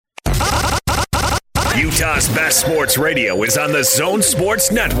Utah's best sports radio is on the Zone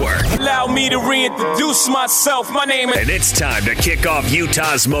Sports Network. Allow me to reintroduce myself. My name is... And it's time to kick off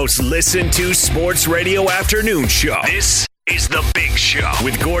Utah's most listened to sports radio afternoon show. This is The Big Show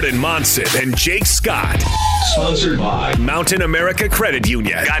with Gordon Monson and Jake Scott. Sponsored by Mountain America Credit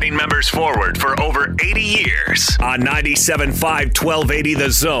Union, guiding members forward for over 80 years. On 97.5 1280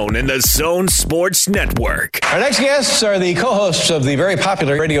 The Zone and the Zone Sports Network. Our next guests are the co-hosts of the very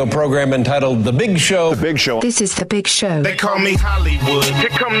popular radio program entitled The Big Show. The Big Show. This is The Big Show. They call me Hollywood. Here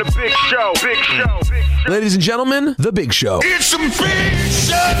come the Big Show. Big Show. Big Show. Ladies and gentlemen, The Big Show. It's a Big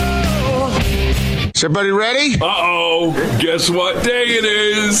Show. Is everybody ready? Uh-oh. Guess what day it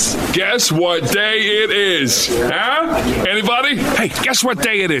is? Guess what day it is? Huh? Anybody? Hey, guess what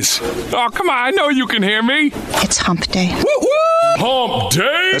day it is? Oh, come on. I know you can hear me. It's hump day. Woo-hoo! Hump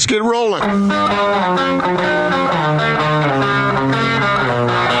day? Let's get rolling.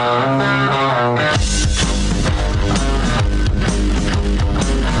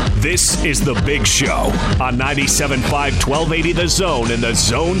 This is The Big Show on 97.5 1280 The Zone and the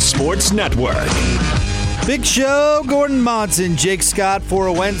Zone Sports Network. Big Show, Gordon Monson, Jake Scott for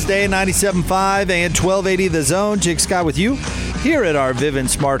a Wednesday, 97.5 and 1280 The Zone. Jake Scott with you here at our Vivint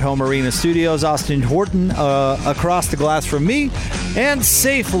Smart Home Arena Studios. Austin Horton across the glass from me, and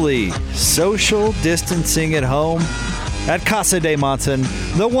safely social distancing at home at Casa de Monson,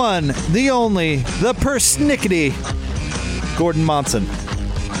 the one, the only, the persnickety Gordon Monson.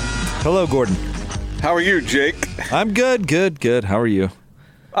 Hello, Gordon. How are you, Jake? I'm good. How are you?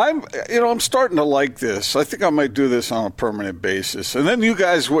 I'm starting to like this. I think I might do this on a permanent basis. And then you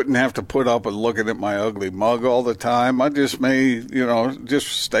guys wouldn't have to put up with looking at my ugly mug all the time. I just may, just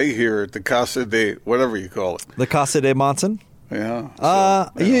stay here at the Casa de, whatever you call it. The Casa de Monson? Yeah.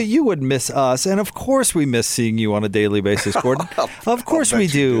 You would miss us, and of course we miss seeing you on a daily basis, Gordon. Of course we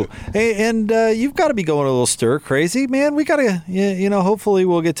do. And you've got to be going a little stir crazy, man. We got to, hopefully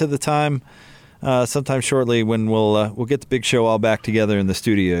we'll get to the time sometime shortly when we'll get the Big Show all back together in the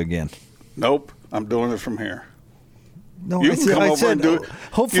studio again. Nope, I'm doing it from here. No, I said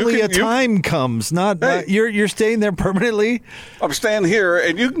hopefully a time comes. Not you're staying there permanently. I'm staying here,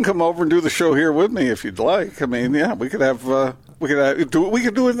 and you can come over and do the show here with me if you'd like. I mean, yeah, we could do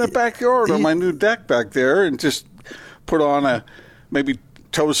it in the backyard on my new deck back there, and just put on maybe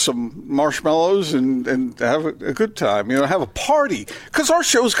toast some marshmallows and have a good time. Have a party, because our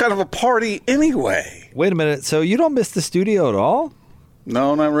show's kind of a party anyway. Wait a minute. So you don't miss the studio at all?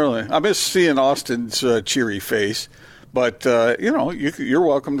 No, not really. I miss seeing Austin's cheery face. But, you're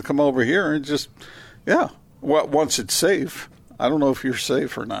welcome to come over here and just, once it's safe. I don't know if you're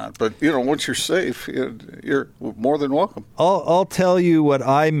safe or not, but, once you're safe, you're more than welcome. I'll tell you what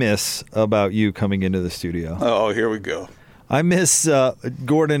I miss about you coming into the studio. Oh, here we go. I miss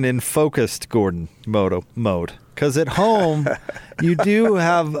Gordon in focused Gordon mode. Because at home, you do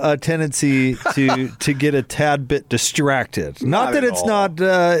have a tendency to get a tad bit distracted. Not that it's not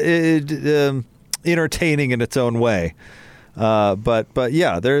entertaining in its own way, but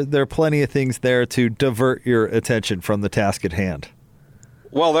yeah, there are plenty of things there to divert your attention from the task at hand.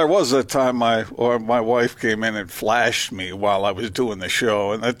 Well, there was a time my wife came in and flashed me while I was doing the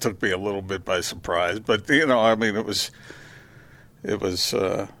show, and that took me a little bit by surprise. But it was.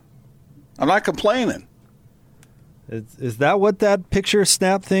 I'm not complaining. Is that what that picture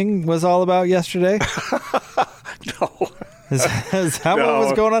snap thing was all about yesterday? No. Is that what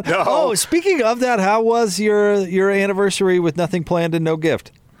was going on? No. Oh, speaking of that, how was your anniversary with nothing planned and no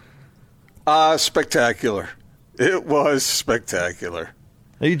gift? Spectacular. It was spectacular.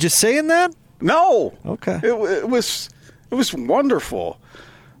 Are you just saying that? No. Okay. It was wonderful.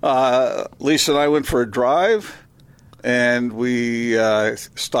 Lisa and I went for a drive, and we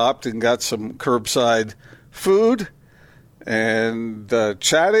stopped and got some curbside food and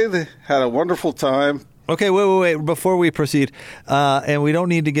chatted, had a wonderful time. Okay, wait. Before we proceed, and we don't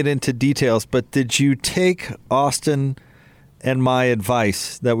need to get into details, but did you take Austin and my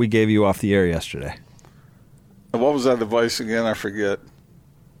advice that we gave you off the air yesterday? What was that advice again? I forget.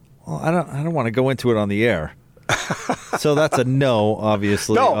 Well, I don't want to go into it on the air. So that's a no,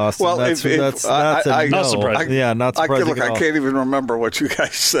 obviously. No, Austin. well, that's a no. Not surprising. Yeah, not surprising. I can't even remember what you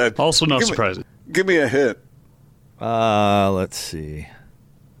guys said. Also not surprising. Give me a hint. Let's see.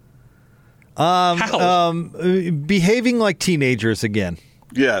 Behaving like teenagers again.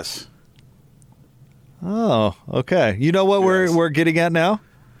 Yes. Oh, okay. You know what we're getting at now?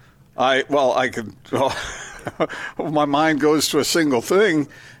 I can. My mind goes to a single thing,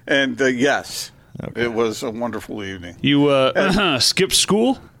 and yes, okay. It was a wonderful evening. You skipped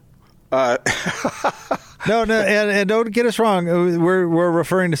school? No, and don't get us wrong. We're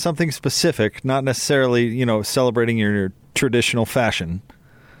referring to something specific, not necessarily, celebrating your traditional fashion.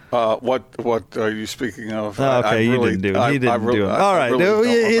 What are you speaking of? Okay, you didn't do it. He didn't do it. All right.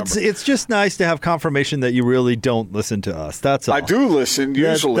 It's just nice to have confirmation that you really don't listen to us. That's all. I do listen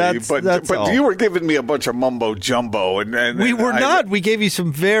usually, but all. You were giving me a bunch of mumbo jumbo, and we were not. We gave you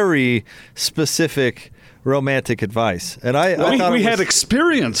some very specific romantic advice, and I thought we had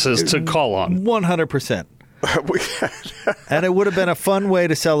experiences to call on. 100%. And it would have been a fun way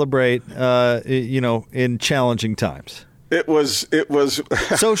to celebrate, in challenging times. It was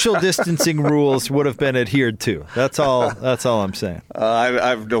social distancing rules would have been adhered to. That's all I'm saying. I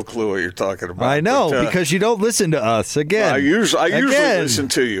have no clue what you're talking about. I know, because you don't listen to us. Again, I usually listen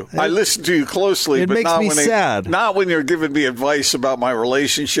to you. I listen to you closely. It but makes not me when sad. Not when you're giving me advice about my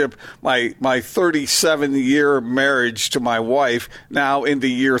relationship, my 37-year marriage to my wife, now into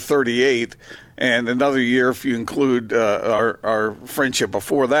year 38, and another year if you include our friendship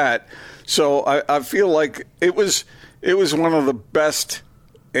before that. So I feel like it was one of the best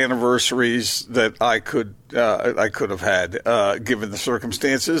anniversaries that I could have had, given the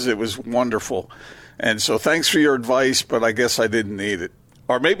circumstances. It was wonderful. And so thanks for your advice, but I guess I didn't need it.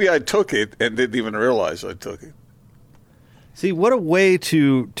 Or maybe I took it and didn't even realize I took it. See, what a way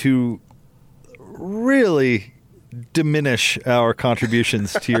to really diminish our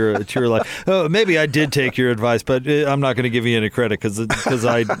contributions to your life. Oh, maybe I did take your advice, but I'm not going to give you any credit because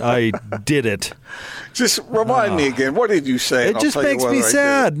I did it. Just remind me again. What did you say? It just makes me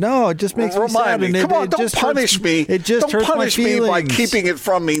sad. No, it just makes me sad. Remind me. Come on, don't punish me. It just don't hurts my punish me by keeping it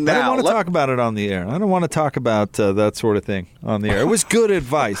from me now. I don't want to talk about it on the air. I don't want to talk about that sort of thing on the air. It was good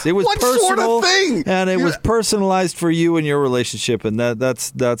advice. It was what personal, sort of thing? And it was personalized for you and your relationship, and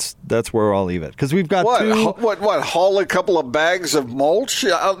that's where I'll leave it. Because we've got what haul a couple of bags of mulch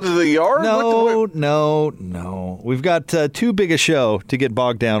out into the yard? No. We've got too big a show to get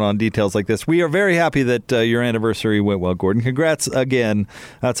bogged down on details like this. We are very happy that your anniversary went well, Gordon. Congrats again.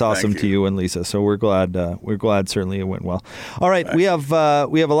 That's awesome to you and Lisa. So we're glad. Certainly it went well. All right, we have a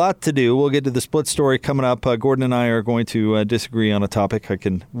lot to do. We'll get to the split story coming up. Gordon and I are going to disagree on a topic. I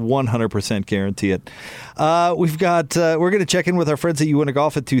can 100% guarantee it. We're going to check in with our friends at Uinta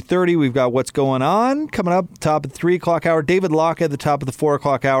Golf at 2:30. We've got what's going on coming up top of the 3 o'clock hour. David Locke at the top of the 4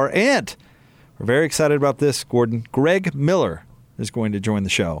 o'clock hour. And we're very excited about this, Gordon. Greg Miller is going to join the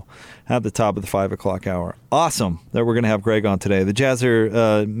show at the top of the 5 o'clock hour. Awesome that we're going to have Greg on today. The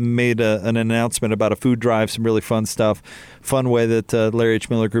Jazzer made an announcement about a food drive, some really fun stuff, fun way that Larry H.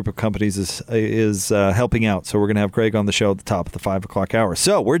 Miller Group of Companies is helping out. So we're going to have Greg on the show at the top of the 5 o'clock hour.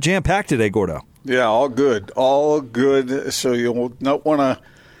 So we're jam-packed today, Gordo. Yeah, all good. So you'll not want to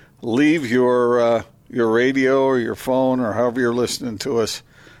leave your radio or your phone or however you're listening to us.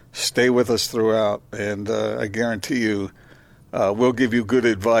 Stay with us throughout, and I guarantee you we'll give you good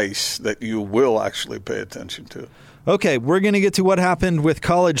advice that you will actually pay attention to. Okay, we're going to get to what happened with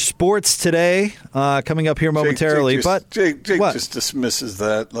college sports today, coming up here momentarily. Jake just dismisses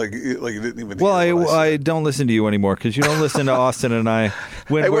that like he didn't even. Well, I don't listen to you anymore because you don't listen to Austin and I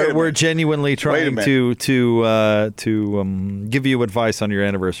when we're genuinely trying to give you advice on your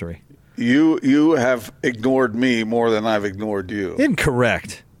anniversary. You have ignored me more than I've ignored you.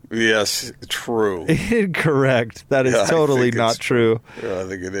 Incorrect. Yes, true. Incorrect. That is totally not true. Yeah, I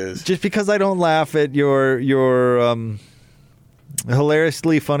think it is. Just because I don't laugh at your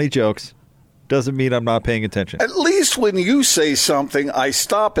hilariously funny jokes doesn't mean I'm not paying attention. At least when you say something, I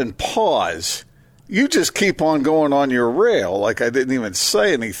stop and pause. You just keep on going on your rail like I didn't even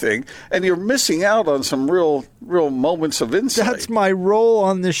say anything, and you're missing out on some real moments of insight. That's my role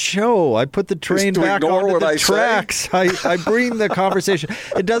on the show. I put the train back onto the tracks. I bring the conversation.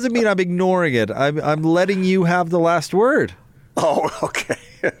 It doesn't mean I'm ignoring it. I'm letting you have the last word. Oh, okay.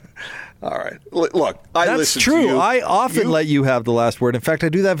 All right. Look, I listen true. to you. I often let you have the last word. In fact, I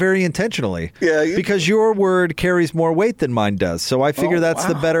do that very intentionally. Yeah, because your word carries more weight than mine does. So I figure that's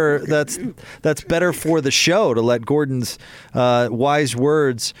better for the show to let Gordon's wise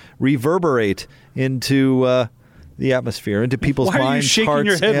words reverberate into the atmosphere, into people's minds,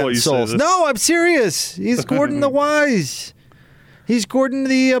 hearts, and souls. No, I'm serious. He's Gordon the Wise. He's Gordon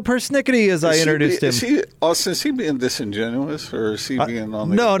the persnickety, as I introduced him. Austin, is he being disingenuous, or is he being on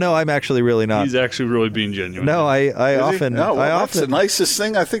the... No, I'm actually really not. He's actually really being genuine. No, I often... that's the nicest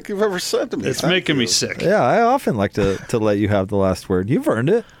thing I think you've ever said to me. It's making me sick. Yeah, I often like to let you have the last word. You've earned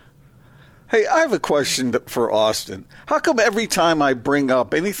it. Hey, I have a question for Austin. How come every time I bring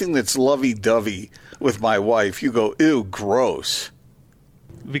up anything that's lovey-dovey with my wife, you go, ew, gross?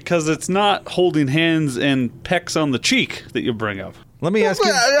 Because it's not holding hands and pecks on the cheek that you bring up. Let me ask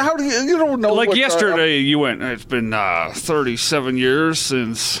you. How do you don't know? Like yesterday, you went, it's been 37 years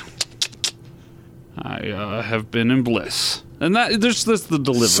since I have been in bliss. And that's the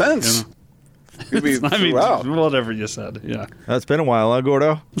delivery. Since? You know? You mean I mean, throughout. whatever you said, yeah. That's been a while, huh,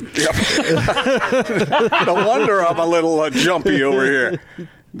 Gordo? Yep. No wonder I'm a little jumpy over here.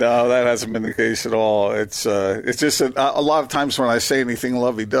 No, that hasn't been the case at all. It's just a lot of times when I say anything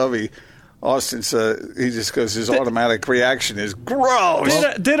lovey-dovey, Austin's he just goes, his automatic reaction is gross.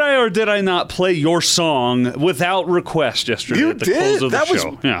 Did I or did I not play your song without request yesterday You at the did. close of the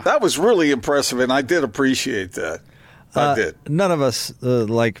show? That was really impressive, and I did appreciate that. I did. None of us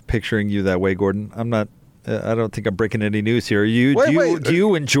like picturing you that way, Gordon. I'm not. I don't think I'm breaking any news here. Do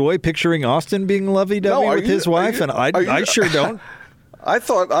you enjoy picturing Austin being lovey-dovey with his wife? And I sure don't. I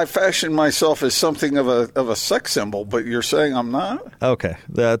thought I fashioned myself as something of a sex symbol, but you're saying I'm not? Okay.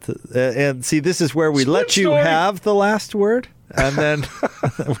 And see, this is where we let you have the last word, and then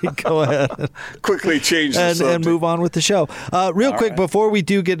we go ahead quickly change the subject and move on with the show. Real quick, before we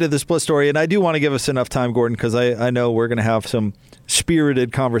do get to the split story, and I do want to give us enough time, Gordon, because I know we're going to have some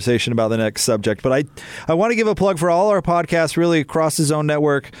spirited conversation about the next subject. But I want to give a plug for all our podcasts really across the Zone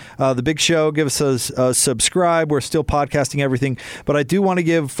Network. The Big Show, give us a subscribe. We're still podcasting everything. But I do want to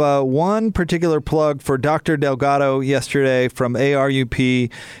give one particular plug for Dr. Delgado yesterday from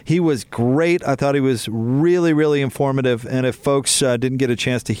ARUP. He was great. I thought he was really, really informative. And if folks didn't get a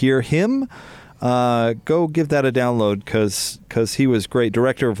chance to hear him, go give that a download because he was great.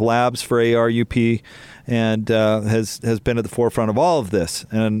 Director of Labs for ARUP and has been at the forefront of all of this.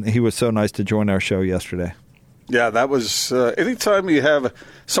 And he was so nice to join our show yesterday. Yeah, that was anytime you have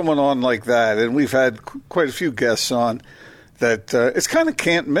someone on like that, and we've had quite a few guests on, that it's kind of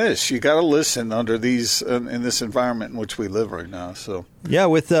can't miss. You got to listen under these in this environment in which we live right now. So yeah,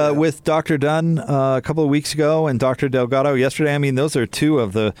 with Dr. Dunn a couple of weeks ago and Dr. Delgado yesterday, I mean, those are two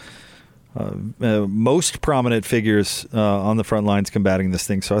of the most prominent figures on the front lines combating this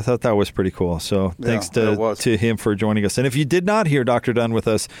thing. So I thought that was pretty cool. So thanks to him for joining us. And if you did not hear Dr. Dunn with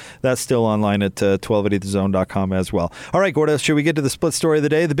us, that's still online at 1280thezone.com as well. All right, Gordo, should we get to the split story of the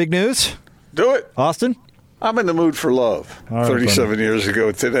day, the big news? Do it. Austin? I'm in the mood for love. All right, 37 years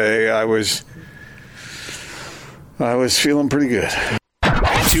ago today, I was feeling pretty good.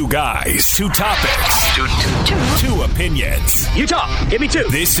 Two guys, two topics, two opinions. You talk. Give me two.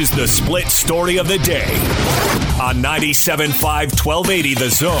 This is the split story of the day on 97.5 1280 The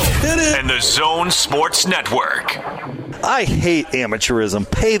Zone and the Zone Sports Network. I hate amateurism.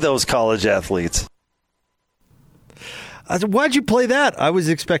 Pay those college athletes. Why'd you play that? I was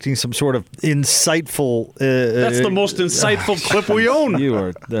expecting some sort of insightful... That's the most insightful clip we own. You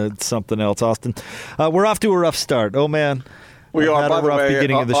are something else, Austin. We're off to a rough start. Oh, man. We are, by a the rough way,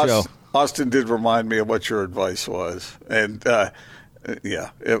 beginning of the show. Austin did remind me of what your advice was. And, let's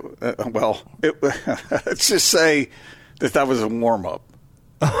just say that was a warm-up.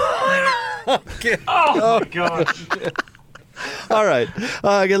 Okay. Oh, my gosh. All right,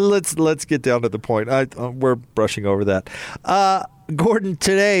 let's get down to the point. We're brushing over that. Gordon,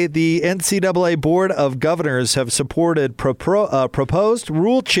 today the NCAA Board of Governors have supported proposed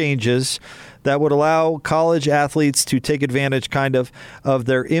rule changes that would allow college athletes to take advantage of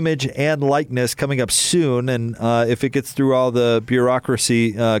their image and likeness coming up soon. And if it gets through all the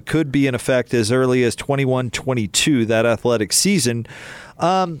bureaucracy, could be in effect as early as 21-22, that athletic season.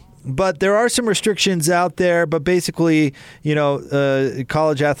 But there are some restrictions out there. But basically,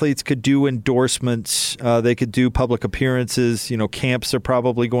 college athletes could do endorsements. They could do public appearances. Camps are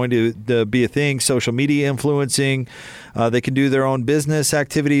probably going to be a thing. Social media influencing. They can do their own business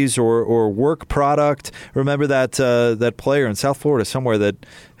activities or work product. Remember that player in South Florida somewhere that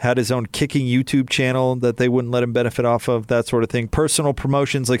had his own kicking YouTube channel that they wouldn't let him benefit off of, that sort of thing. Personal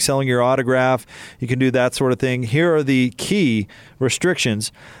promotions like selling your autograph, you can do that sort of thing. Here are the key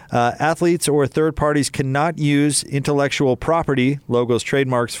restrictions. Athletes or third parties cannot use intellectual property, logos,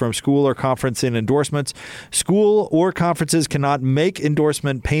 trademarks from school or conference in endorsements. School or conferences cannot make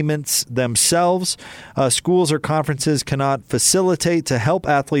endorsement payments themselves. Schools or conferences cannot facilitate to help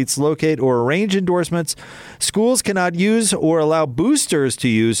athletes locate or arrange endorsements. Schools cannot use or allow boosters to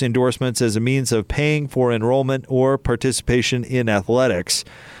use endorsements as a means of paying for enrollment or participation in athletics.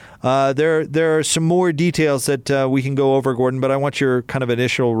 There are some more details that we can go over, Gordon, but I want your kind of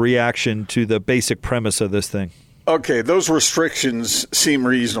initial reaction to the basic premise of this thing. Okay, those restrictions seem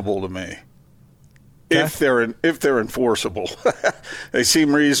reasonable to me. Okay. If they're enforceable. They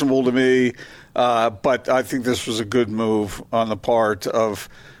seem reasonable to me, but I think this was a good move on the part of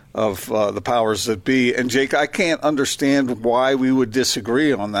the powers that be. And, Jake, I can't understand why we would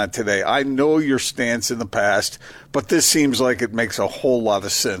disagree on that today. I know your stance in the past, but this seems like it makes a whole lot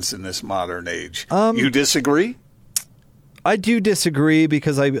of sense in this modern age. You disagree? I do disagree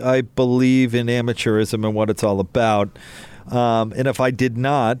because I believe in amateurism and what it's all about. And if I did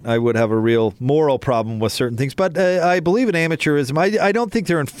not, I would have a real moral problem with certain things. But I believe in amateurism. I don't think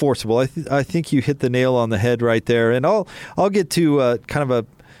they're enforceable. I think you hit the nail on the head right there. And I'll get to kind of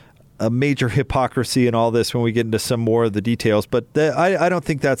a major hypocrisy in all this when we get into some more of the details. But I don't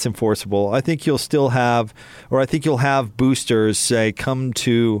think that's enforceable. I think you'll still have, or I think you'll have boosters say, come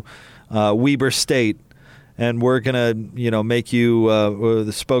to Weber State, and we're going to, make you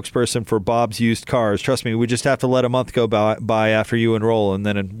the spokesperson for Bob's Used Cars. Trust me, we just have to let a month go by after you enroll, and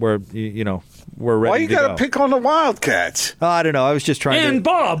then we're ready to go. Why you got to pick on the Wildcats? I don't know. I was just trying and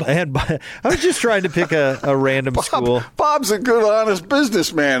Bob. I was just trying to pick a random school. Bob's a good, honest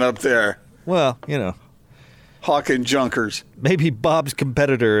businessman up there. Well, hawking junkers. Maybe Bob's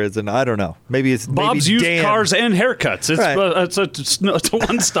competitor isn't. I don't know. Maybe it's Bob's maybe Used Dan. Cars and Haircuts. It's, Right. It's a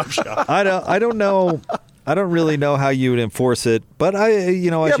one-stop shop. I don't know. I don't really know how you would enforce it, but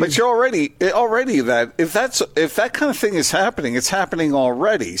but you're already that if that kind of thing is happening, it's happening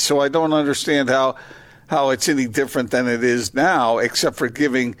already. So I don't understand how it's any different than it is now, except for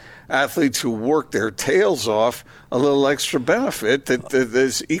giving athletes who work their tails off a little extra benefit that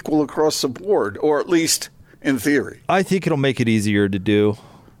is equal across the board, or at least in theory. I think it'll make it easier to do.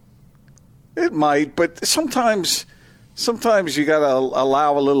 It might, but sometimes you got to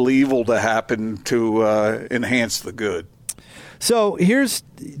allow a little evil to happen to enhance the good. So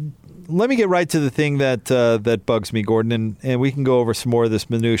let me get right to the thing that bugs me, Gordon, and we can go over some more of this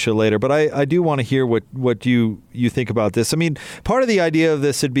minutia later. But I do want to hear what you think about this. I mean, part of the idea of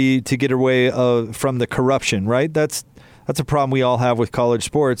this would be to get away from the corruption, right? That's a problem we all have with college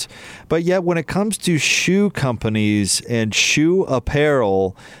sports. But yet when it comes to shoe companies and shoe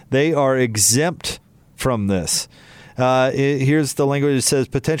apparel, they are exempt from this. Here's the language. It says,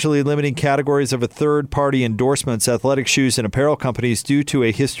 potentially limiting categories of a third-party endorsements, athletic shoes and apparel companies due to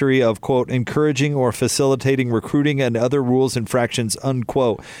a history of, quote, encouraging or facilitating recruiting and other rules infractions,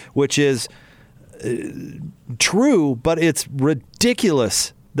 unquote, which is true, but it's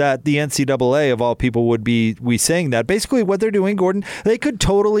ridiculous that the NCAA, of all people, would be saying that. Basically, what they're doing, Gordon, they could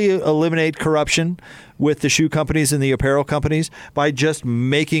totally eliminate corruption with the shoe companies and the apparel companies by just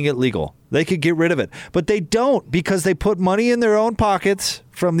making it legal. They could get rid of it. But they don't, because they put money in their own pockets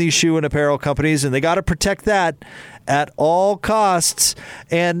from these shoe and apparel companies, and they got to protect that at all costs.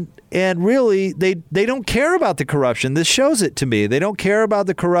 And really, they don't care about the corruption. This shows it to me. They don't care about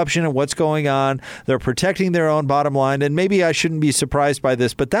the corruption and what's going on. They're protecting their own bottom line. And maybe I shouldn't be surprised by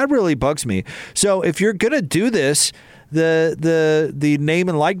this, but that really bugs me. So if you're going to do this, the name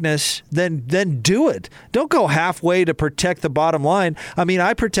and likeness, then do it. Don't go halfway to protect the bottom line. I mean,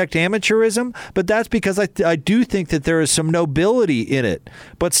 I protect amateurism, but that's because I do think that there is some nobility in it.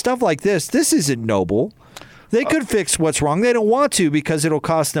 But stuff like this isn't noble. They could fix what's wrong. They don't want to because it'll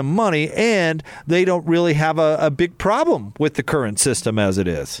cost them money, and they don't really have a big problem with the current system as it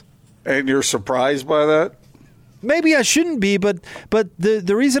is. And you're surprised by that? Maybe I shouldn't be, but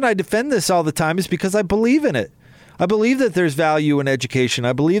the reason I defend this all the time is because I believe in it. I believe that there's value in education.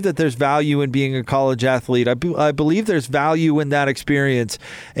 I believe that there's value in being a college athlete. I believe there's value in that experience,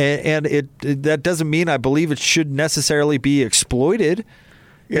 and that doesn't mean I believe it should necessarily be exploited.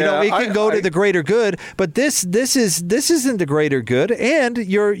 Yeah, it can go to the greater good, but this isn't the greater good, and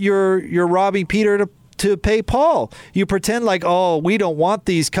you're robbing Peter to pay Paul. You pretend like, oh, we don't want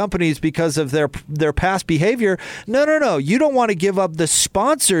these companies because of their past behavior. No. You don't want to give up the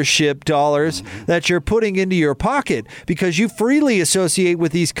sponsorship dollars that you're putting into your pocket because you freely associate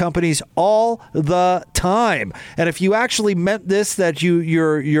with these companies all the time. And if you actually meant this, that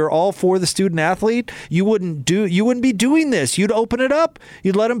you're all for the student athlete, you wouldn't be doing this. You'd open it up.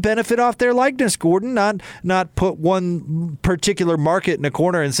 You'd let them benefit off their likeness, Gordon, not put one particular market in a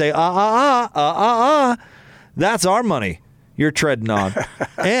corner and say, that's our money you're treading on.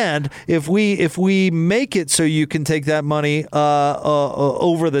 And if we make it so you can take that money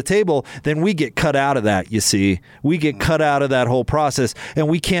over the table, then we get cut out of that, you see. We get cut out of that whole process, and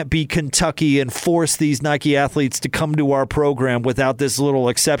we can't be Kentucky and force these Nike athletes to come to our program without this little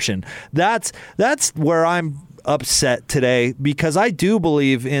exception. That's where I'm upset today, because I do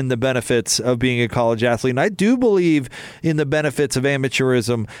believe in the benefits of being a college athlete, and I do believe in the benefits of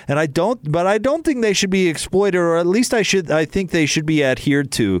amateurism, and I don't think they should be exploited, or at least I think they should be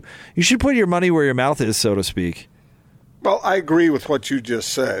adhered to. You should put your money where your mouth is, so to speak. Well, I agree with what you just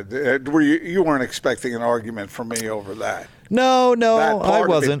said. You weren't expecting an argument from me over that. No, I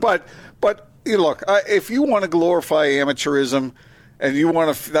wasn't. But look, if you want to glorify amateurism, and you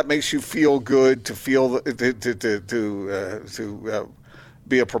want to, that makes you feel good to feel to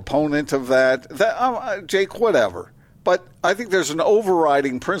be a proponent of that. Jake, whatever. But I think there's an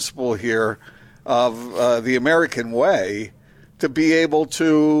overriding principle here of the American way to be able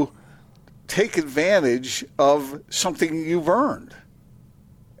to take advantage of something you've earned.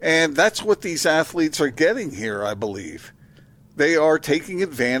 And that's what these athletes are getting here, I believe. They are taking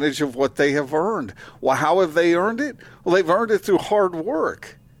advantage of what they have earned. Well, how have they earned it? Well, they've earned it through hard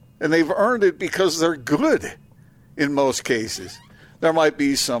work. And they've earned it because they're good in most cases. There might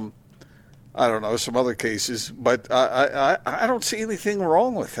be some other cases, but I don't see anything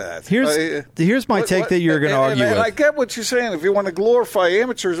wrong with that. Here's my take that you're going to argue with. And I get what you're saying. If you want to glorify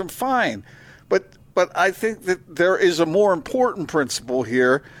amateurism, fine. But I think that there is a more important principle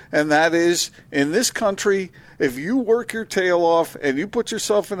here, and that is, in this country, if you work your tail off and you put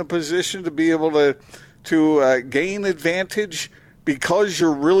yourself in a position to be able to gain advantage because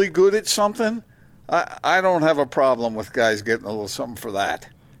you're really good at something, I don't have a problem with guys getting a little something for that.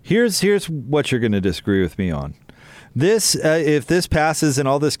 Here's what you're going to disagree with me on. This, if this passes and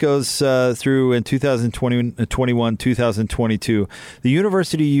all this goes through in 2021, 2022, the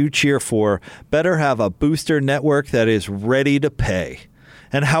university you cheer for better have a booster network that is ready to pay.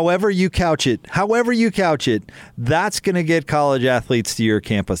 And however you couch it, that's going to get college athletes to your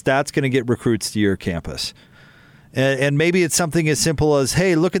campus. That's going to get recruits to your campus. And maybe it's something as simple as,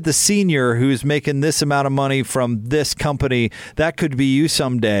 hey, look at the senior who's making this amount of money from this company. That could be you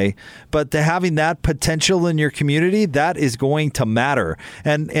someday. But to having that potential in your community, that is going to matter.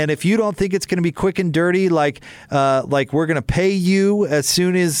 And if you don't think it's going to be quick and dirty, like we're going to pay you as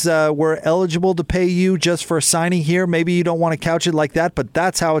soon as we're eligible to pay you just for signing here, maybe you don't want to couch it like that, but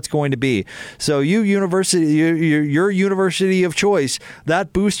that's how it's going to be. So your university of choice,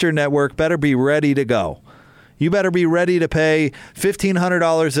 that booster network better be ready to go. You better be ready to pay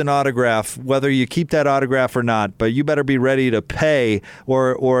 $1,500 an autograph, whether you keep that autograph or not. But you better be ready to pay,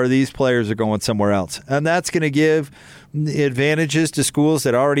 or these players are going somewhere else. And that's going to give advantages to schools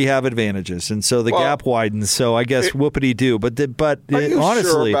that already have advantages, and so the gap widens. So I guess whoopity-doo. But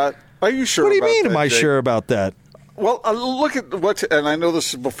honestly, are you sure? What do you mean? Am I sure about that? Well, look at what, and I know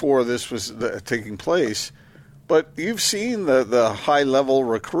this is before this was taking place, but you've seen the high-level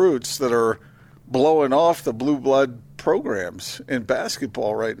recruits that are blowing off the blue blood programs in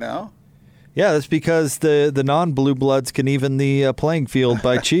basketball right now. Yeah, that's because the non-blue bloods can even the playing field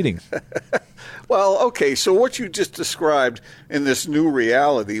by cheating. Well, okay, so what you just described in this new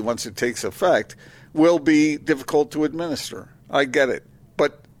reality, once it takes effect, will be difficult to administer. I get it,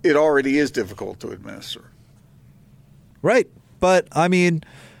 but it already is difficult to administer. Right, but I mean,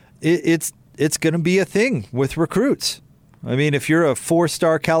 it's going to be a thing with recruits. I mean, if you're a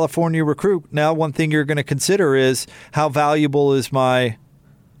 4-star California recruit, now one thing you're going to consider is how valuable is my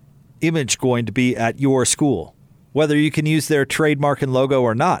image going to be at your school, whether you can use their trademark and logo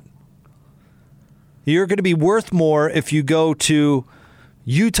or not. You're going to be worth more if you go to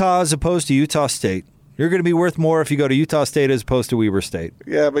Utah as opposed to Utah State. You're going to be worth more if you go to Utah State as opposed to Weber State.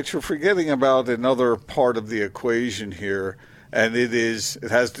 Yeah, but you're forgetting about another part of the equation here, and it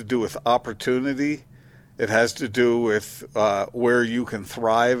has to do with opportunity. It has to do with where you can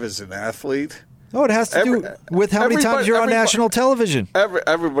thrive as an athlete. Oh, it has to do with how many times you're on national television.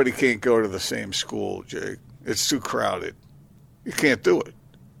 Everybody can't go to the same school, Jake. It's too crowded. You can't do it.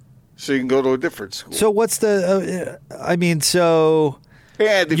 So you can go to a different school. So what's the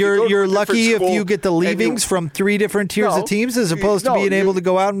you're lucky if you get the leavings from 3 different tiers of teams as opposed to being able to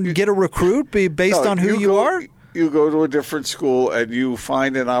go out and get a recruit based on who you are? You go to a different school and you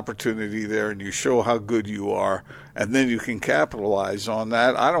find an opportunity there and you show how good you are, and then you can capitalize on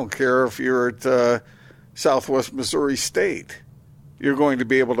that. I don't care if you're at Southwest Missouri State. You're going to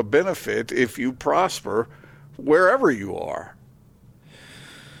be able to benefit if you prosper wherever you are.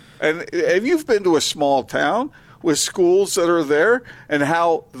 And if you've been to a small town with schools that are there and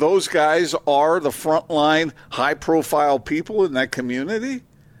how those guys are the frontline, high-profile people in that community,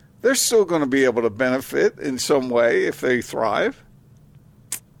 they're still going to be able to benefit in some way if they thrive.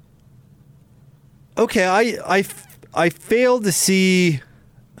 Okay, I fail to see.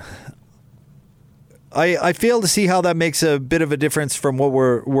 I fail to see how that makes a bit of a difference from what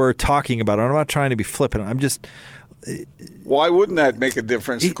we're talking about. I'm not trying to be flippant. I'm just Why wouldn't that make a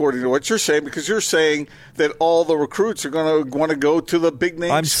difference according to what you're saying? Because you're saying that all the recruits are going to want to go to the big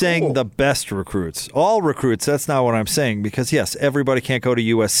name I'm school. saying the best recruits. All recruits, that's not what I'm saying. Because, yes, everybody can't go to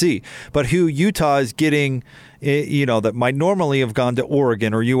USC. But who Utah is getting, that might normally have gone to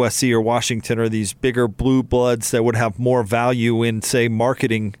Oregon or USC or Washington or these bigger blue bloods that would have more value in, say,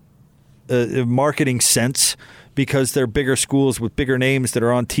 marketing sense, because they're bigger schools with bigger names that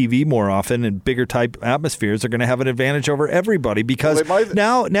are on TV more often and bigger type atmospheres are going to have an advantage over everybody. Because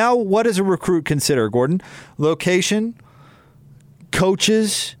now what does a recruit consider, Gordon? Location,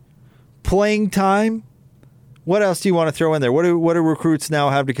 coaches, playing time. What else do you want to throw in there? What do recruits now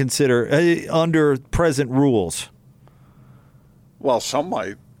have to consider under present rules? Well, some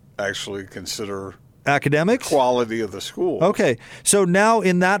might actually consider academics, quality of the school. Okay, so now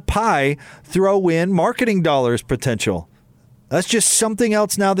in that pie, throw in marketing dollars potential. That's just something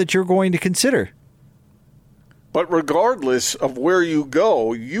else now that you're going to consider. But regardless of where you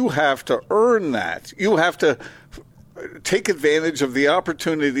go, you have to earn that. You have to take advantage of the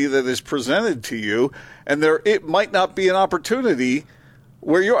opportunity that is presented to you, and it might not be an opportunity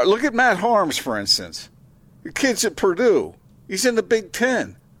where you are. Look at Matt Harms, for instance. The kid's at Purdue. He's in the Big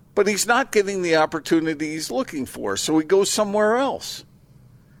Ten. But he's not getting the opportunity he's looking for, so he goes somewhere else.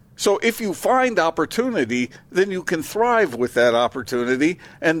 So if you find opportunity, then you can thrive with that opportunity,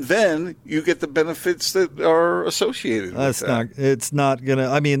 and then you get the benefits that are associated with that. It's not going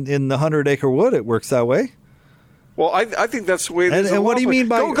to, in the 100-acre wood, it works that way. Well, I think that's the way it is. And what do you mean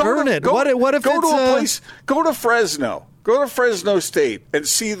by earn it? What if go it's to a place? Go to Fresno. Go to Fresno State and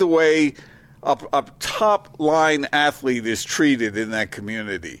see the way a top-line athlete is treated in that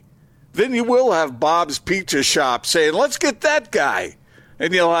community. Then you will have Bob's Pizza Shop saying, let's get that guy.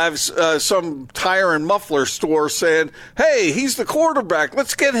 And you'll have some tire and muffler store saying, hey, he's the quarterback.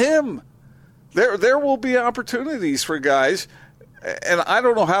 Let's get him. There will be opportunities for guys. And I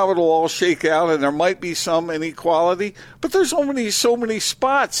don't know how it'll all shake out, and there might be some inequality. But there's only so many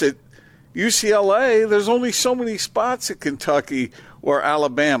spots at UCLA. There's only so many spots at Kentucky or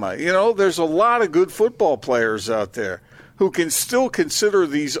Alabama. There's a lot of good football players out there who can still consider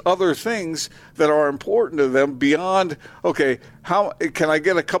these other things that are important to them beyond, okay, how can I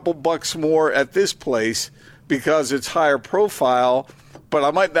get a couple bucks more at this place because it's higher profile,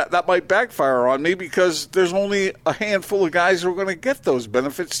 but that might backfire on me because there's only a handful of guys who are going to get those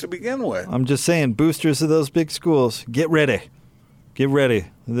benefits to begin with. I'm just saying, boosters of those big schools, get ready. Get ready.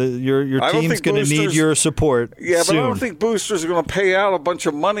 Your team's going to need your support Yeah, soon. But I don't think boosters are going to pay out a bunch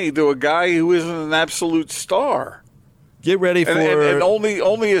of money to a guy who isn't an absolute star. Get ready for and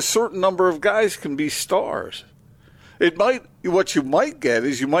only a certain number of guys can be stars. What you might get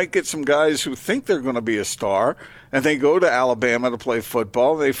is you might get some guys who think they're going to be a star, and they go to Alabama to play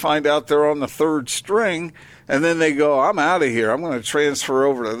football. They find out they're on the third string, and then they go, I'm out of here. I'm going to transfer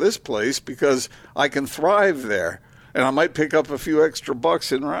over to this place because I can thrive there, and I might pick up a few extra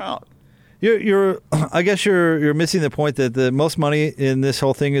bucks en route. I guess you're missing the point that the most money in this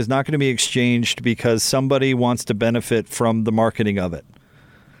whole thing is not going to be exchanged because somebody wants to benefit from the marketing of it.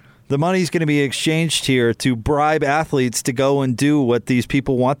 The money's going to be exchanged here to bribe athletes to go and do what these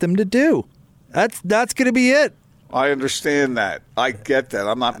people want them to do. That's going to be it. I understand that. I get that.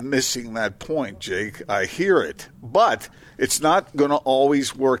 I'm not missing that point, Jake. I hear it. But it's not going to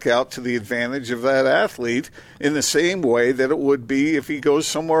always work out to the advantage of that athlete in the same way that it would be if he goes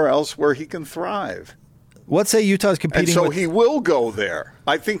somewhere else where he can thrive. Let's say Utah's competing and so he will go there.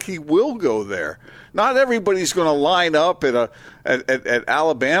 I think he will go there. Not everybody's going to line up at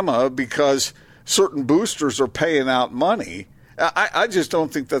Alabama because certain boosters are paying out money. I just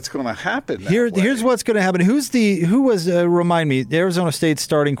don't think that's going to happen. Here's what's going to happen. Remind me, the Arizona State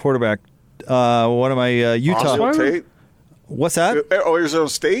starting quarterback? One of my Utah. Tate? What's that? Arizona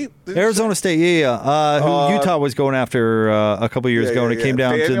State? Arizona State, yeah. Who Utah was going after a couple of years ago, and it came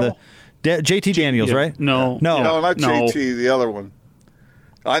down to the JT Daniels, right? No, not JT, the other one.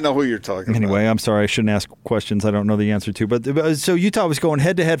 I know who you're talking about. Anyway, I'm sorry. I shouldn't ask questions I don't know the answer to. But so Utah was going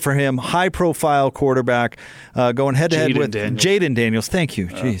head-to-head for him, high-profile quarterback, going head-to-head with Jaden Daniels. Thank you.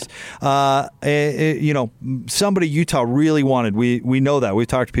 Jeez. Somebody Utah really wanted. We know that. We've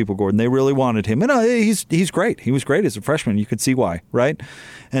talked to people, Gordon. They really wanted him. And he's great. He was great as a freshman. You could see why, right?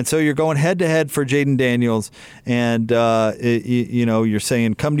 And so you're going head-to-head for Jaden Daniels, and you're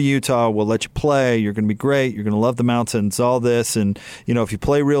saying, come to Utah, we'll let you play, you're going to be great, you're going to love the mountains, all this, and if you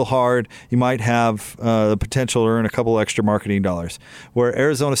play real hard, you might have the potential to earn a couple extra marketing dollars. Where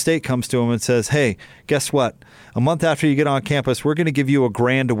Arizona State comes to him and says, hey, guess what? A month after you get on campus, we're going to give you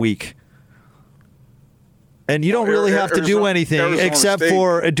 $1,000 a week. And you don't really have to do anything except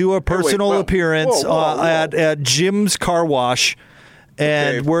for do a personal appearance at Jim's Car Wash,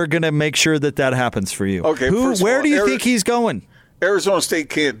 and we're going to make sure that happens for you. Okay, where do you think he's going? Arizona State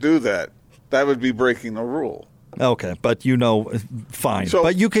can't do that. That would be breaking the rule. Okay, but fine. So,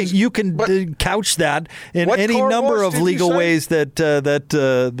 but you can couch that in any number of legal ways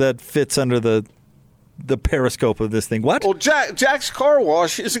that fits under the periscope of this thing. What? Well, Jack's Car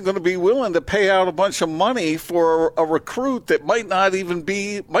Wash isn't going to be willing to pay out a bunch of money for a recruit that might not even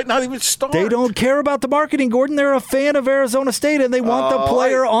start. They don't care about the marketing, Gordon. They're a fan of Arizona State, and they want the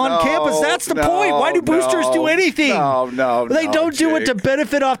player on campus. That's the point. Why do boosters do anything? They don't do it to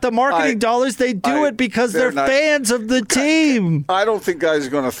benefit off the marketing dollars. They do it because they're fans of the team. I don't think guys are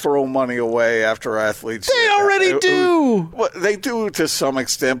going to throw money away after athletes. They already do. Well, they do to some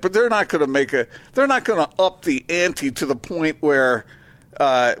extent, but they're not going to they're not going to up the ante to the point where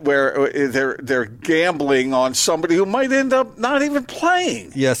they're gambling on somebody who might end up not even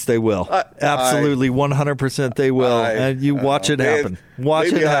playing. Yes, they will. Absolutely, 100% they will. And you watch it happen. Watch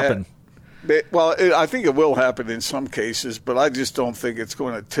it happen. I think it will happen in some cases, but I just don't think it's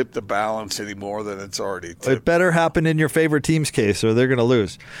going to tip the balance any more than it's already tipped. It better happen in your favorite team's case, or they're going to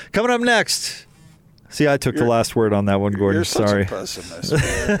lose. Coming up next. See, I took the last word on that one, Gordon. You're such Sorry. a pessimist.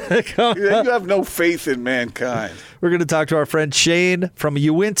 You have no faith in mankind. We're going to talk to our friend Shane from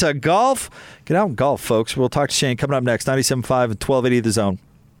Uinta Golf. Get out and golf, folks. We'll talk to Shane coming up next. 97.5 and 1280 The Zone.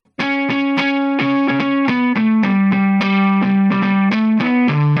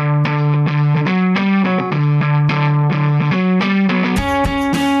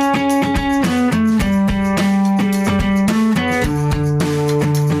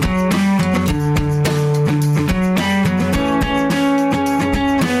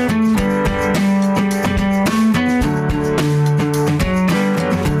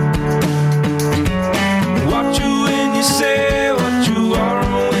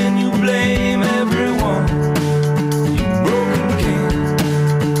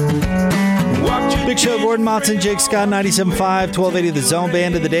 Jake Scott, 97.5, 1280 The Zone.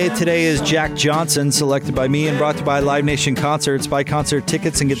 Band of the day today is Jack Johnson, selected by me and brought to you by Live Nation Concerts. Buy concert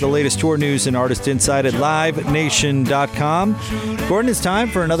tickets and get the latest tour news and artist insight at livenation.com. Gordon, it's time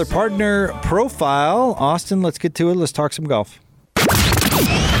for another partner profile. Austin, let's get to it. Let's talk some golf.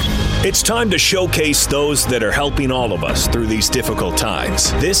 It's time to showcase those that are helping all of us through these difficult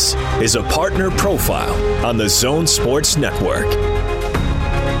times. This is a partner profile on the Zone Sports Network.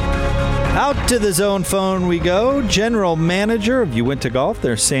 Out to the Zone phone we go. General Manager of Uinta Golf,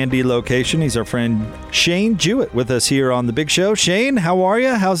 their Sandy location. He's our friend Shane Jewett with us here on The Big Show. Shane, how are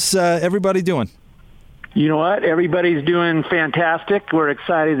you? How's everybody doing? You know what? Everybody's doing fantastic. We're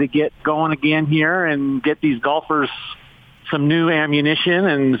excited to get going again here and get these golfers some new ammunition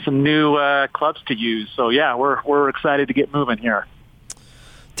and some new clubs to use. So, yeah, we're excited to get moving here.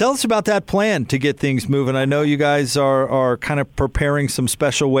 Tell us about that plan to get things moving. I know you guys are kind of preparing some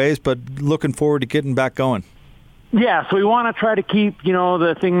special ways, but looking forward to getting back going. Yeah, so we want to try to keep,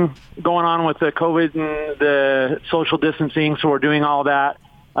 the thing going on with the COVID and the social distancing, so we're doing all that.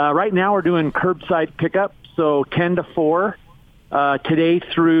 Right now we're doing curbside pickup, so 10 to 4 today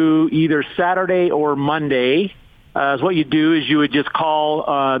through either Saturday or Monday. So what you do is you would just call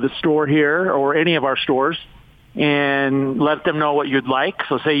the store here or any of our stores and let them know what you'd like.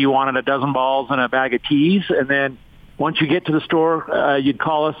 So say you wanted a dozen balls and a bag of teas, and then once you get to the store, you'd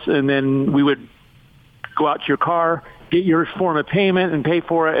call us, and then we would go out to your car, get your form of payment and pay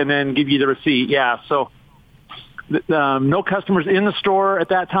for it, and then give you the receipt. Yeah, so no customers in the store at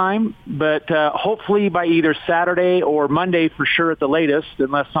that time, but hopefully by either Saturday or Monday for sure at the latest,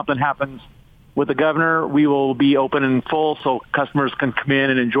 unless something happens with the governor, we will be open in full so customers can come in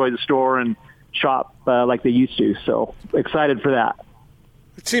and enjoy the store and shop like they used to. So excited for that.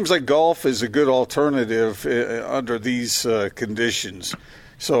 It seems like golf is a good alternative under these conditions.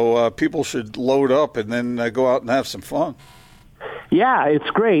 So people should load up and then go out and have some fun. Yeah, it's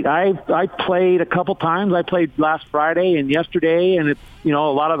great. I played a couple times. I played last Friday and yesterday, and it's a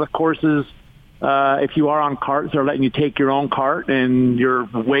lot of the courses, if you are on carts, they're letting you take your own cart, and you're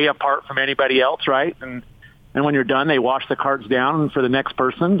way apart from anybody else, right? And when you're done, they wash the carts down for the next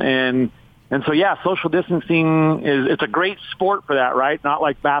person, and so, yeah, social distancing it's a great sport for that, right? Not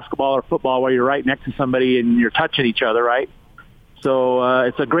like basketball or football where you're right next to somebody and you're touching each other, right? So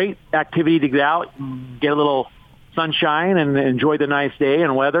it's a great activity to get out and get a little sunshine and enjoy the nice day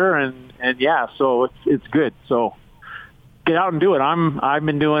and weather, and yeah, so it's good. So get out and do it. I've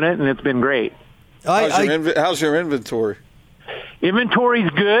been doing it, and it's been great. How's your inventory? Inventory's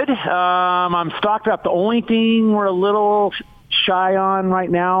good. I'm stocked up. The only thing we're a little shy on right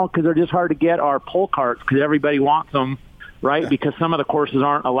now because they're just hard to get are pull carts because everybody wants them, right? Because some of the courses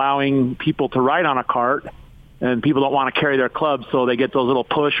aren't allowing people to ride on a cart, and people don't want to carry their clubs, so they get those little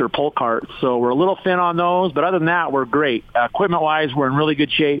push or pull carts. So we're a little thin on those, but other than that, we're great. Equipment-wise, we're in really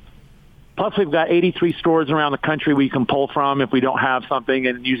good shape. Plus, we've got 83 stores around the country we can pull from if we don't have something,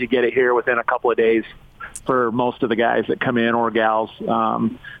 and usually get it here within a couple of days for most of the guys that come in or gals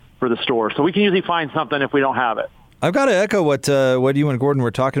for the store. So we can usually find something if we don't have it. I've got to echo what you and Gordon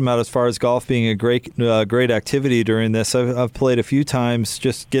were talking about as far as golf being a great activity during this. I've played a few times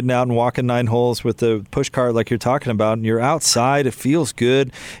just getting out and walking 9 holes with the push cart like you're talking about, and you're outside. It feels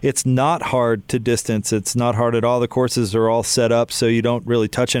good. It's not hard to distance. It's not hard at all. The courses are all set up so you don't really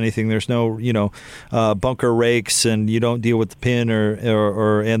touch anything. There's no bunker rakes, and you don't deal with the pin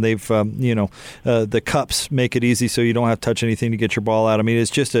and they've the cups make it easy so you don't have to touch anything to get your ball out. I mean, it's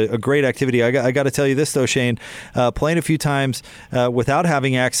just a great activity. I got to tell you this though, Shane. Playing a few times without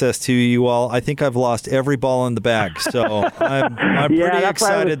having access to you all, I think I've lost every ball in the bag. So I'm pretty that's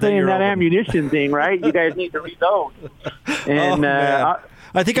why I was excited saying that ammunition thing, right? You guys need to reload. And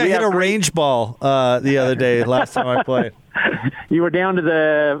I think I hit a range ball the other day last time I played. You were down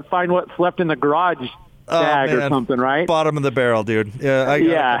to find what's left in the garage bag or something, right? Bottom of the barrel, dude.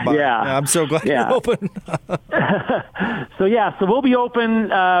 Yeah. I'm so glad you're open. So we'll be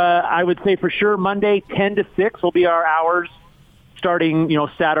open, I would say for sure, Monday 10 to 6 will be our hours starting,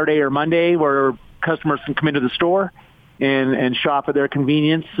 Saturday or Monday, where customers can come into the store and shop at their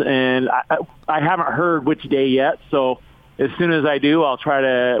convenience. And I haven't heard which day yet, so as soon as I do, we'll try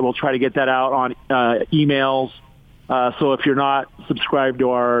to get that out on emails. So if you're not subscribed to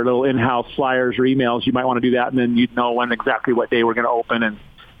our little in-house flyers or emails, you might want to do that, and then you'd know exactly what day we're going to open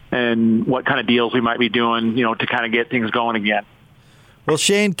and what kind of deals we might be doing, to kind of get things going again. Well,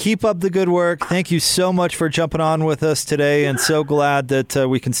 Shane, keep up the good work. Thank you so much for jumping on with us today, and so glad that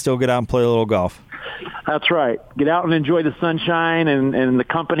we can still get out and play a little golf. That's right. Get out and enjoy the sunshine and the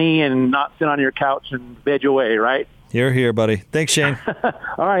company and not sit on your couch and veg away, right? You're here, buddy. Thanks, Shane.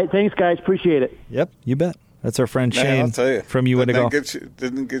 All right. Thanks, guys. Appreciate it. Yep, you bet. That's our friend Shane, I'll tell you, from Uinta Golf.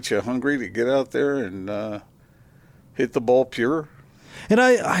 Didn't get you hungry to get out there and hit the ball pure?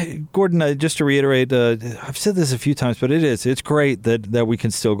 And Gordon, just to reiterate, I've said this a few times, but it's great that we can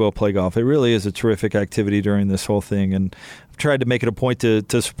still go play golf. It really is a terrific activity during this whole thing, and I've tried to make it a point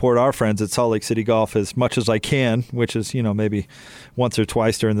to support our friends at Salt Lake City Golf as much as I can, which is maybe once or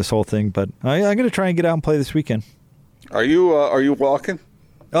twice during this whole thing. But I'm going to try and get out and play this weekend. Are you walking?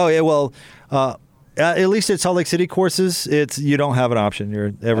 Oh yeah, well. At least at Salt Lake City courses, you don't have an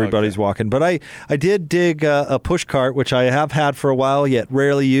option. Everybody's walking. But I did dig a push cart, which I have had for a while, yet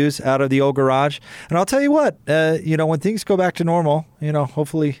rarely use, out of the old garage. And I'll tell you what, when things go back to normal,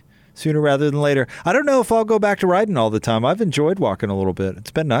 hopefully sooner rather than later. I don't know if I'll go back to riding all the time. I've enjoyed walking a little bit.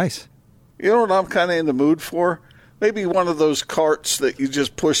 It's been nice. You know what I'm kind of in the mood for? Maybe one of those carts that you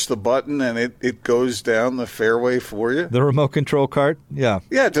just push the button and it goes down the fairway for you. The remote control cart? Yeah.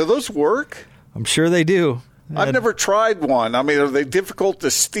 Yeah, do those work? I'm sure they do. I've never tried one. I mean, are they difficult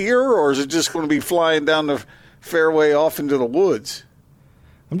to steer, or is it just going to be flying down the fairway off into the woods?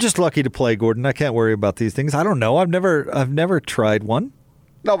 I'm just lucky to play, Gordon. I can't worry about these things. I don't know. I've never tried one.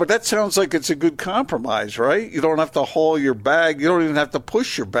 No, but that sounds like it's a good compromise, right? You don't have to haul your bag. You don't even have to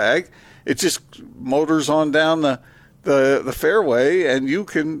push your bag. It just motors on down the fairway, and you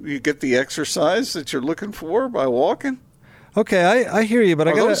get the exercise that you're looking for by walking. Okay, I hear you, but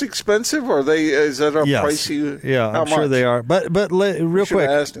are those expensive? Or is that a price you? Yeah, I'm sure they are. But real quick,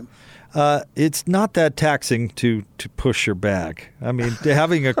 asked him. It's not that taxing to push your bag. I mean,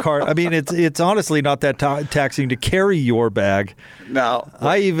 having a cart. I mean, it's honestly not that taxing to carry your bag. Now,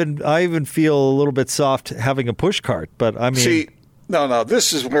 I even feel a little bit soft having a push cart. But I mean, no.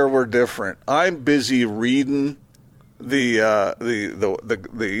 This is where we're different. I'm busy reading the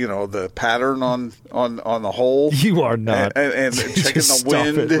pattern on the hole. You are not, and checking the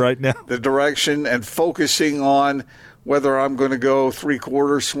wind right now, the direction, and focusing on whether I'm going to go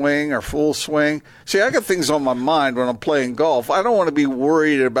 3/4 swing or full swing. See, I got things on my mind when I'm playing golf. I don't want to be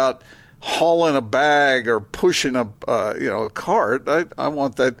worried about hauling a bag or pushing a cart. I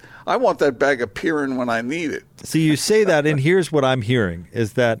want that bag appearing when I need it. See, you say that, and here's what I'm hearing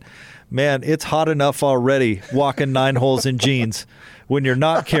is that, man, it's hot enough already walking 9 holes in jeans when you're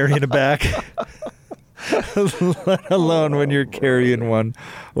not carrying a bag, let alone when you're carrying one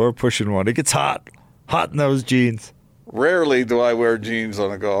or pushing one. It gets hot in those jeans. Rarely do I wear jeans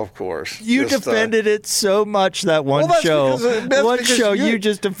on a golf course. You defended it so much that one show. You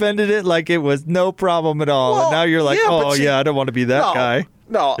just defended it like it was no problem at all. And now you're like, I don't want to be that guy.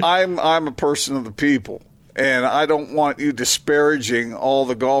 No, I'm a person of the people. And I don't want you disparaging all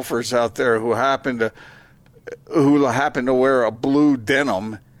the golfers out there who happen to wear a blue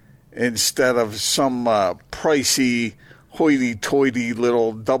denim instead of some pricey, hoity-toity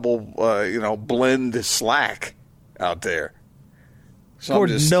little double, blend slack out there. So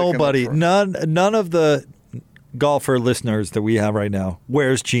nobody, none of the golfer listeners that we have right now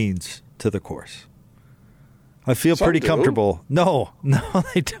wears jeans to the course. I feel pretty comfortable. No,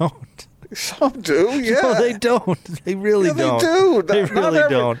 they don't. Some do, yeah. No, they don't. They really don't. They do. They really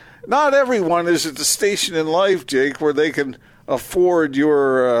don't. Not everyone is at the station in life, Jake, where they can afford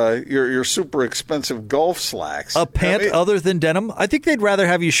your super expensive golf slacks. A pant other than denim? I think they'd rather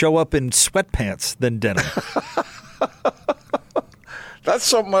have you show up in sweatpants than denim. That's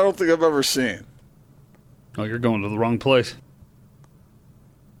something I don't think I've ever seen. Oh, you're going to the wrong place.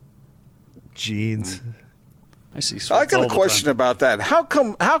 Jeans. I see. I got a question about that. How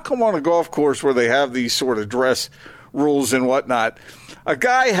come on a golf course where they have these sort of dress rules and whatnot, a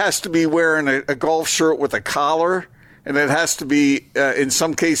guy has to be wearing a golf shirt with a collar, and it has to be, in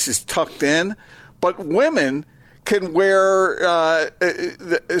some cases, tucked in, but women can wear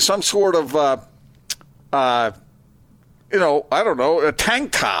some sort of, I don't know, a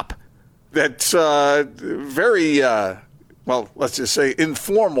tank top that's very, let's just say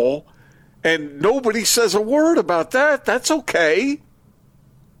informal. And nobody says a word about that. That's okay.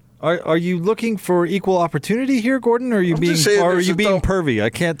 Are you looking for equal opportunity here, Gordon, or are you being pervy? I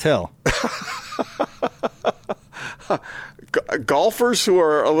can't tell. Golfers who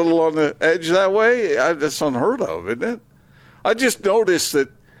are a little on the edge that way, that's unheard of, isn't it? I just noticed that,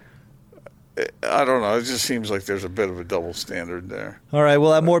 I don't know, it just seems like there's a bit of a double standard there. All right,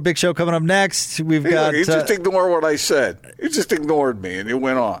 we'll have more Big Show coming up next. You just ignore what I said. You just ignored me, and you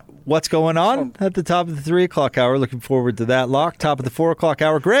went on. What's going on at the top of the 3 o'clock hour? Looking forward to that. Lock, top of the 4 o'clock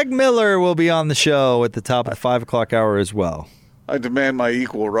hour. Greg Miller will be on the show at the top of the 5 o'clock hour as well. I demand my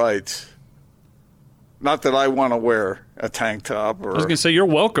equal rights. Not that I want to wear a tank top. Or I was going to say, you're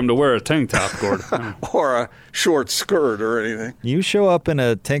welcome to wear a tank top, Gordon. Or a short skirt or anything. You show up in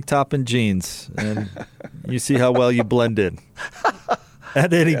a tank top and jeans, and you see how well you blend in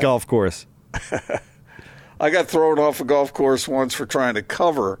at any golf course. I got thrown off a golf course once for trying to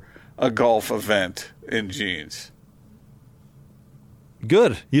cover a golf event in jeans.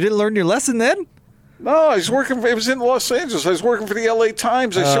 Good. You didn't learn your lesson then? No, I was working. It was in Los Angeles. I was working for the L.A.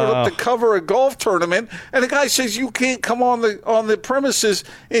 Times. I showed up to cover a golf tournament, and the guy says, "You can't come on the premises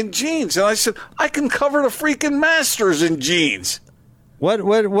in jeans." And I said, "I can cover the freaking Masters in jeans." What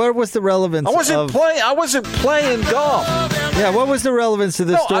was the relevance? I wasn't playing golf. Yeah, what was the relevance to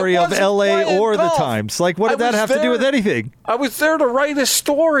the story of L.A. or the Times? Like, what did that have to do with anything? I was there to write a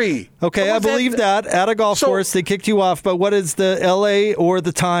story. Okay, I believe that. At a golf course, they kicked you off, but what is the L.A. or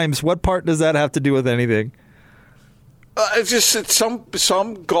the Times? What part does that have to do with anything? It's just that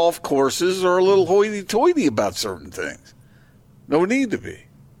some golf courses are a little hoity-toity about certain things. No need to be.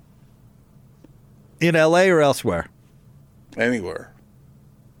 In L.A. or elsewhere? Anywhere.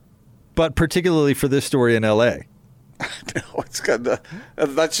 But particularly for this story in L.A. No,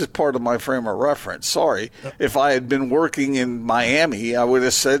 that's just part of my frame of reference. Sorry. If I had been working in Miami, I would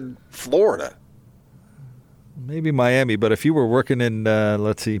have said Florida. Maybe Miami, but if you were working in,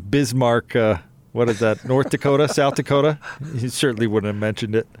 Bismarck, what is that, North Dakota, South Dakota, you certainly wouldn't have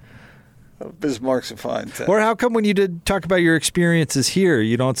mentioned it. Bismarck's a fine town. Or how come when you did talk about your experiences here,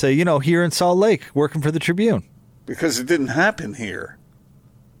 you don't say, here in Salt Lake, working for the Tribune? Because it didn't happen here.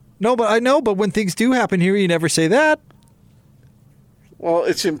 No, but I know, but when things do happen here, you never say that. Well,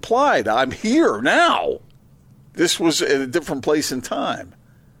 it's implied. I'm here now. This was at a different place and time.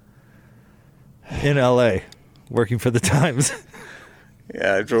 In L.A., working for the Times.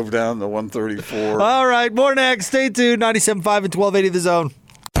 Yeah, I drove down the 134. All right, more next. Stay tuned. 97.5 and 1280 The Zone.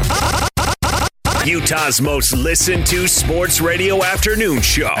 Utah's most listened to sports radio afternoon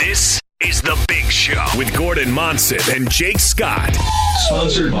show. This is The Big Show with Gordon Monson and Jake Scott.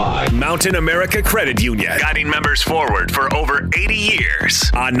 Sponsored by Mountain America Credit Union. Guiding members forward for over 80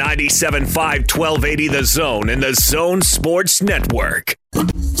 years. On 97.5 1280 The Zone and The Zone Sports Network.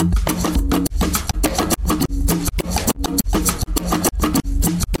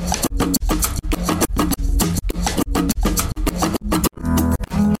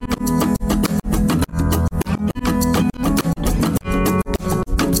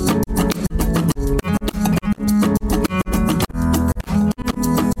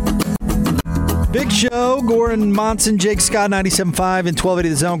 Show. Gordon Monson, Jake Scott, 97.5 and 1280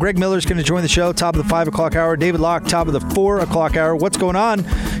 The Zone. Greg Miller's going to join the show, top of the 5 o'clock hour. David Locke, top of the 4 o'clock hour. What's going on?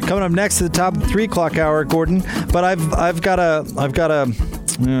 Coming up next to the top of the 3 o'clock hour, Gordon. But I've got a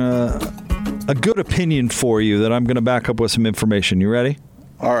a good opinion for you that I'm going to back up with some information. You ready?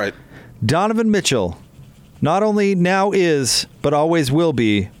 All right. Donovan Mitchell not only now is, but always will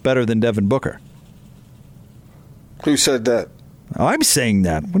be better than Devin Booker. Who said that? I'm saying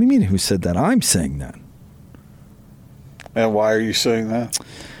that. What do you mean who said that? I'm saying that. And why are you saying that?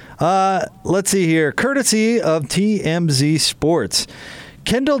 Let's see here. Courtesy of TMZ Sports.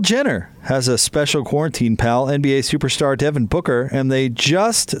 Kendall Jenner has a special quarantine pal, NBA superstar Devin Booker, and they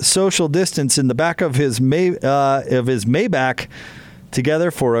just social distance in the back of his Maybach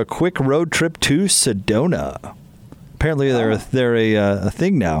together for a quick road trip to Sedona. Apparently, they're a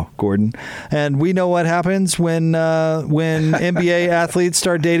thing now, Gordon. And we know what happens when NBA athletes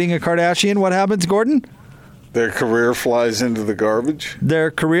start dating a Kardashian. What happens, Gordon? Their career flies into the garbage.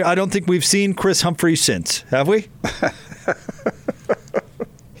 Their career. I don't think we've seen Chris Humphries since, have we?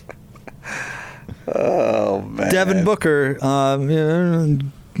 Oh man, Devin Booker.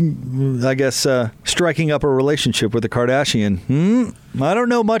 I guess striking up a relationship with a Kardashian. I don't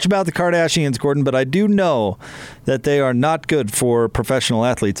know much about the Kardashians, Gordon, but I do know that they are not good for professional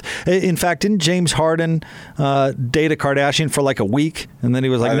athletes. In fact, didn't James Harden date a Kardashian for like a week? And then he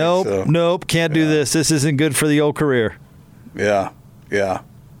was like, nope, can't do this. This isn't good for the old career. Yeah.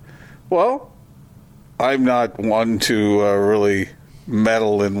 Well, I'm not one to really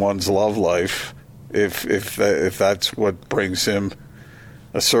meddle in one's love life if that's what brings him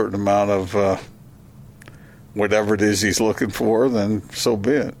a certain amount of whatever it is he's looking for, then so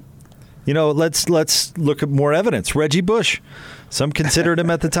be it. You know, let's look at more evidence. Reggie Bush. Some considered him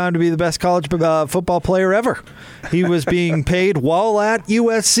at the time to be the best college football player ever. He was being paid while at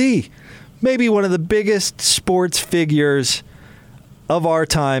USC. Maybe one of the biggest sports figures of our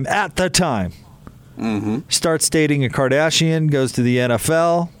time at the time. Mm-hmm. Starts dating a Kardashian, goes to the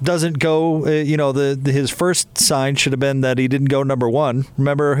NFL, doesn't go, his first sign should have been that he didn't go number one.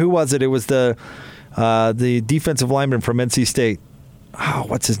 Remember, who was it? It was the defensive lineman from NC State. Oh,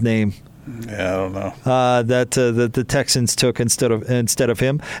 what's his name? Yeah, I don't know. That the Texans took instead of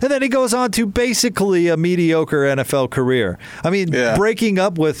him. And then he goes on to basically a mediocre NFL career. I mean, breaking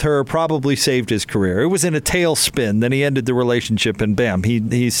up with her probably saved his career. It was in a tailspin. Then he ended the relationship, and bam,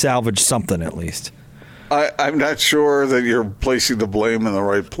 he salvaged something at least. I'm not sure that you're placing the blame in the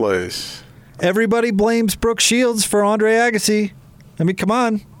right place. Everybody blames Brooke Shields for Andre Agassi. I mean, come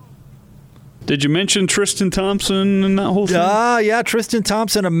on. Did you mention Tristan Thompson and that whole thing? Yeah, Tristan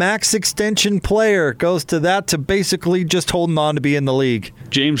Thompson, a max extension player, goes to that to basically just holding on to be in the league.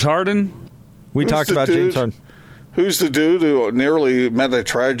 James Harden? We talked about James Harden. Who's the dude who nearly met a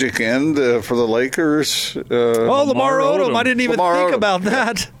tragic end for the Lakers? Lamar Odom. I didn't even think about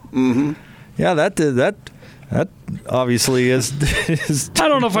that. Mm-hmm. Yeah, that obviously is I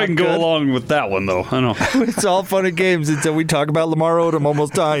don't know if I can go along with that one, though. I know. It's all fun and games until we talk about Lamar Odom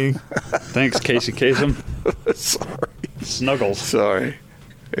almost dying. Thanks, Casey Kasem. Sorry. Snuggles. Sorry.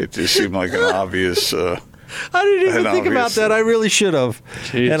 It just seemed like an obvious... I didn't even think about that. I really should have.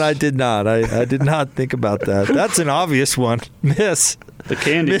 Jeez. And I did not. I did not think about that. That's an obvious one. Miss. The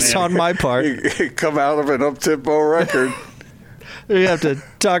candy Miss man. on my part. You come out of an up-tempo record. We have to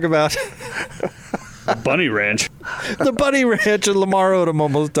talk about Bunny Ranch. The Bunny Ranch and Lamar Odom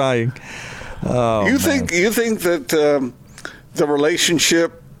almost dying. Oh, you think that the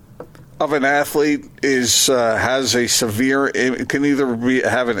relationship of an athlete has a severe, can either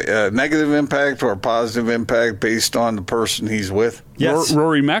have a negative impact or a positive impact based on the person he's with? Yes.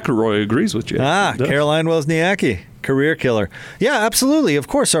 Rory McIlroy agrees with you. Caroline Wozniacki. Career killer. Yeah, absolutely. Of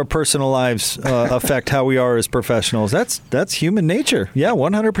course, our personal lives affect how we are as professionals. That's human nature. Yeah,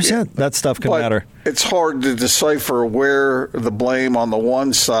 100%. That stuff can matter. It's hard to decipher where the blame on the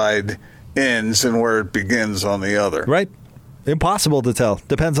one side ends and where it begins on the other. Right. Impossible to tell.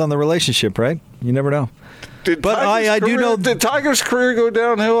 Depends on the relationship, right? You never know. Did Tiger's career go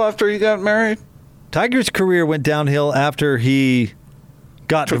downhill after he got married? Tiger's career went downhill after he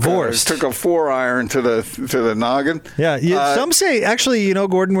got divorced. Took a 4-iron to the noggin. Yeah, some say, actually,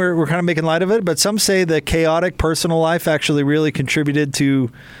 Gordon, we're kind of making light of it, but some say the chaotic personal life actually really contributed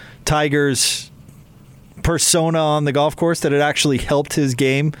to Tiger's persona on the golf course, that it actually helped his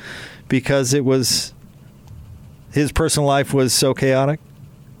game because his personal life was so chaotic.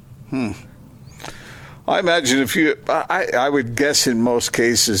 I imagine I would guess in most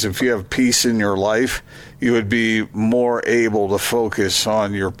cases, if you have peace in your life, you would be more able to focus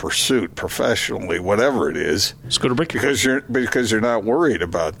on your pursuit professionally, whatever it is. Let's go to break. Because you're not worried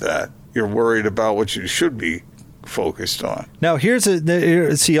about that. You're worried about what you should be focused on. Now, I'll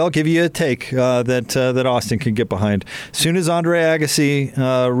give you a take that Austin can get behind. As soon as Andre Agassi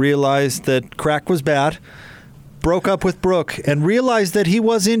realized that crack was bad, broke up with Brooke and realized that he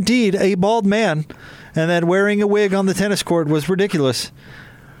was indeed a bald man and that wearing a wig on the tennis court was ridiculous,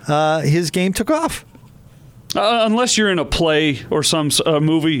 his game took off. Unless you're in a play or some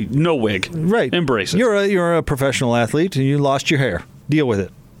movie, no wig. Right. Embrace it. You're a professional athlete and you lost your hair. Deal with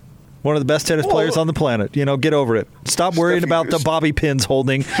it. One of the best tennis players on the planet. Get over it. Stop worrying about the bobby pins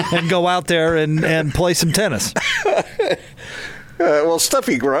holding and go out there and play some tennis. Well,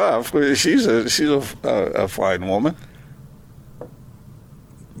 Steffi Graf, she's a fine woman.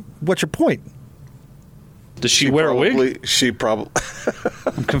 What's your point? Does she wear a wig? She probably.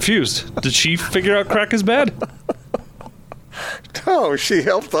 I'm confused. Did she figure out crack is bad? No, she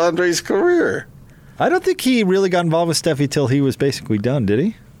helped Andre's career. I don't think he really got involved with Steffi till he was basically done, did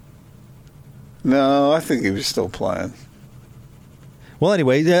he? No, I think he was still playing. Well,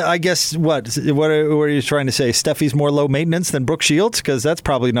 anyway, I guess what are you trying to say? Steffi's more low maintenance than Brooke Shields? Because that's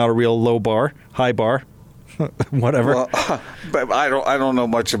probably not a real low bar, high bar, whatever. Well, but I don't know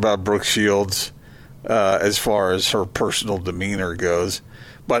much about Brooke Shields as far as her personal demeanor goes.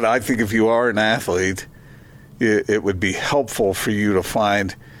 But I think if you are an athlete, it would be helpful for you to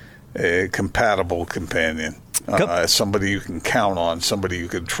find a compatible companion, somebody you can count on, somebody you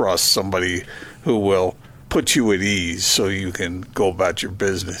can trust, somebody who will put you at ease so you can go about your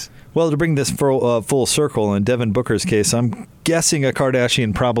business. Well, to bring this full circle, in Devin Booker's case, I'm guessing a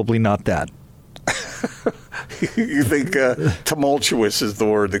Kardashian, probably not that. You think tumultuous is the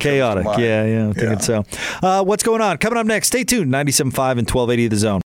word that chaotic. Comes to mind. Yeah, I'm thinking so. What's going on? Coming up next, stay tuned, 97.5 and 1280 The Zone.